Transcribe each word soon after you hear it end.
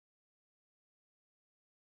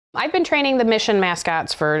I've been training the Mission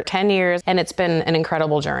mascots for 10 years, and it's been an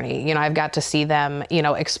incredible journey. I've got to see them,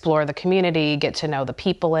 explore the community, get to know the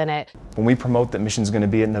people in it. When we promote that Mission's going to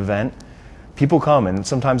be at an event, people come, and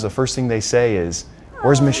sometimes the first thing they say is,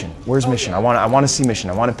 "Where's Mission? Where's Mission? I want to see Mission.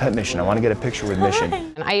 I want to pet Mission. I want to get a picture with Mission."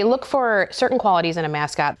 And I look for certain qualities in a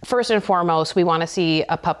mascot. First and foremost, we want to see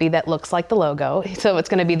a puppy that looks like the logo. So it's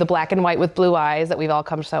going to be the black and white with blue eyes that we've all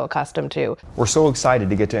come so accustomed to. We're so excited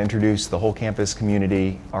to get to introduce the whole campus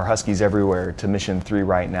community, our Huskies everywhere, to Mission 3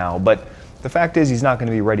 right now. But the fact is, he's not going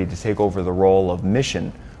to be ready to take over the role of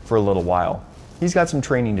Mission for a little while. He's got some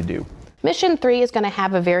training to do. Mission 3 is going to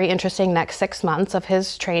have a very interesting next 6 months of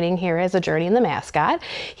his training here as a journey in the mascot.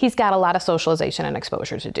 He's got a lot of socialization and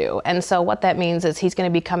exposure to do. And so what that means is he's going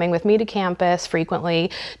to be coming with me to campus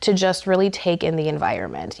frequently to just really take in the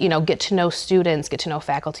environment, get to know students, get to know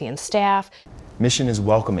faculty and staff. Mission is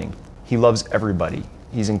welcoming. He loves everybody.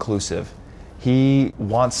 He's inclusive. He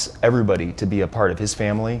wants everybody to be a part of his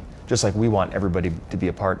family, just like we want everybody to be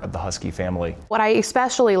a part of the Husky family. What I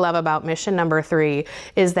especially love about Mission number 3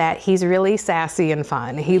 is that he's really sassy and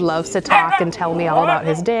fun. He loves to talk and tell me all about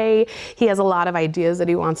his day. He has a lot of ideas that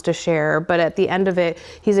he wants to share, but at the end of it,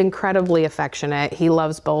 he's incredibly affectionate. He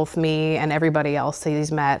loves both me and everybody else that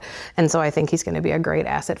he's met, and so I think he's going to be a great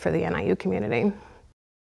asset for the NIU community.